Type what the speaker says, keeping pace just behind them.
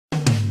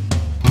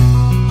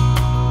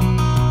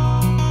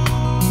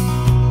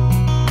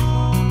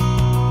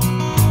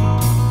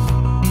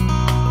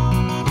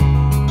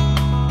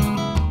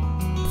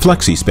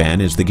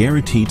FlexiSpan is the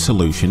guaranteed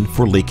solution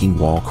for leaking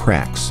wall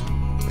cracks.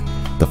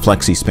 The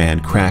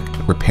FlexiSpan crack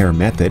repair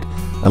method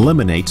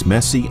eliminates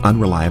messy,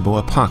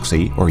 unreliable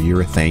epoxy or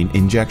urethane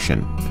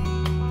injection.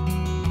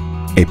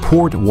 A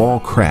poured wall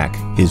crack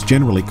is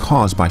generally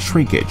caused by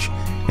shrinkage,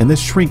 and this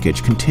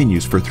shrinkage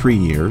continues for 3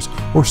 years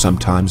or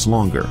sometimes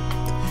longer.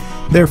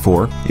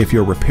 Therefore, if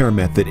your repair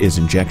method is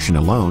injection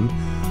alone,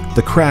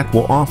 the crack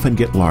will often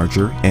get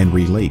larger and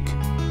re-leak.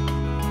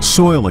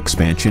 Soil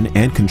expansion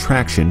and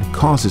contraction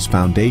causes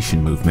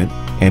foundation movement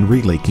and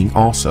re-leaking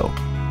also.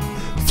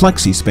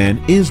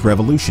 FlexiSpan is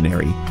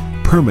revolutionary,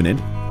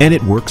 permanent, and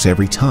it works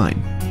every time.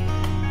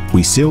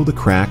 We seal the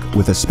crack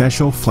with a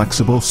special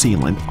flexible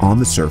sealant on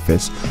the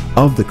surface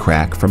of the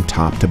crack from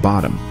top to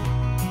bottom.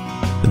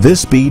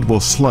 This bead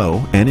will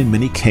slow and in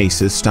many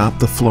cases stop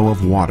the flow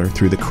of water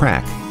through the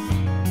crack.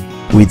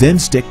 We then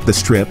stick the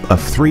strip of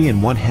 3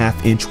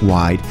 1/2 inch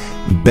wide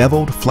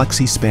beveled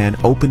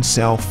FlexiSpan open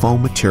cell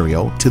foam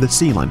material to the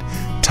sealant,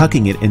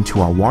 tucking it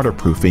into our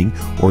waterproofing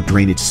or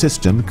drainage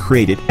system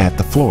created at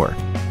the floor.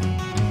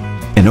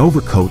 An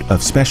overcoat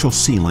of special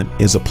sealant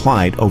is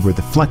applied over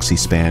the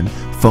FlexiSpan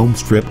foam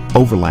strip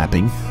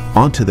overlapping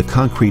onto the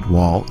concrete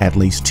wall at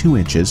least 2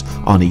 inches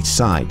on each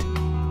side.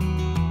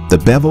 The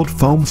beveled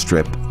foam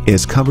strip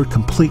is covered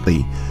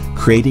completely,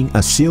 creating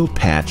a sealed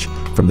patch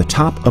from the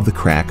top of the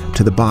crack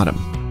to the bottom.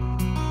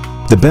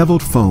 The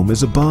beveled foam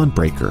is a bond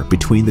breaker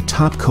between the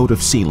top coat of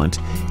sealant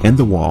and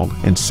the wall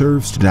and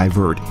serves to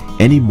divert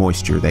any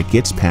moisture that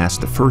gets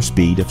past the first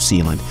bead of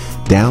sealant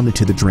down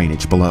into the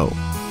drainage below.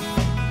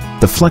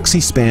 The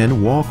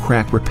FlexiSpan wall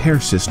crack repair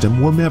system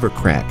will never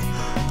crack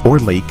or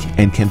leak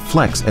and can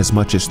flex as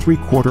much as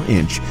 3/4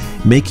 inch,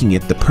 making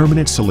it the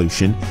permanent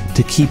solution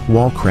to keep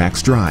wall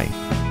cracks dry.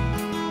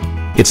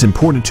 It's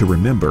important to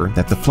remember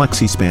that the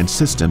FlexiSpan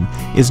system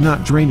is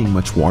not draining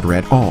much water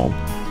at all,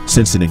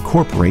 since it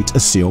incorporates a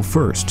seal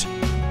first.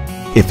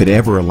 If it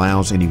ever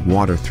allows any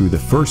water through the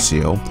first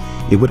seal,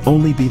 it would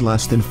only be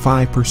less than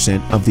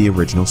 5% of the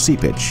original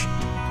seepage.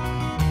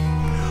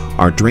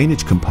 Our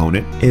drainage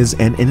component is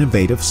an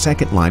innovative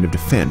second line of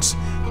defense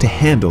to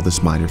handle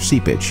this minor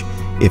seepage,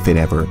 if it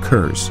ever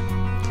occurs.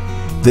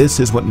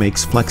 This is what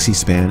makes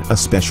FlexiSpan a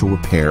special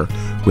repair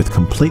with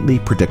completely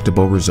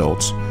predictable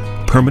results,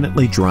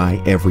 permanently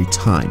dry every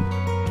time.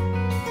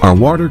 Our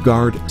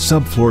WaterGuard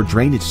subfloor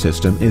drainage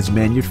system is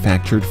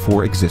manufactured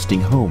for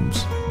existing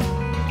homes.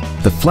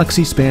 The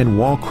FlexiSpan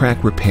wall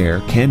crack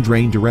repair can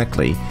drain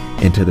directly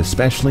into the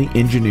specially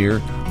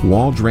engineered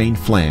wall drain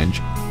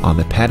flange on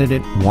the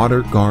patented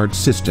WaterGuard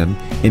system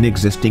in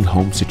existing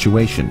home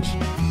situations.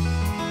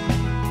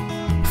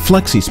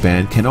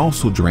 FlexiSpan can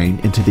also drain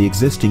into the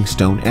existing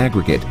stone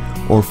aggregate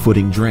or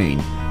footing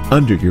drain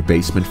under your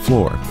basement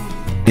floor.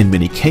 In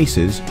many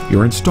cases,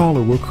 your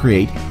installer will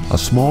create a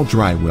small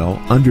dry well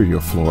under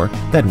your floor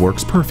that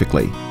works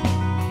perfectly.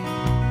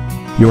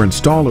 Your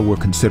installer will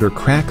consider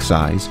crack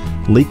size,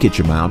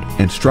 leakage amount,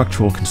 and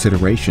structural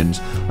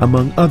considerations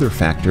among other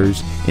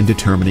factors in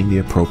determining the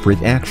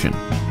appropriate action.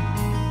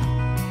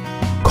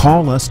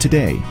 Call us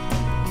today.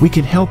 We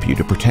can help you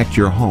to protect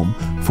your home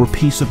for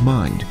peace of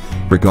mind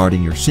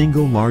regarding your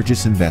single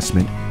largest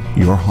investment,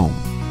 your home.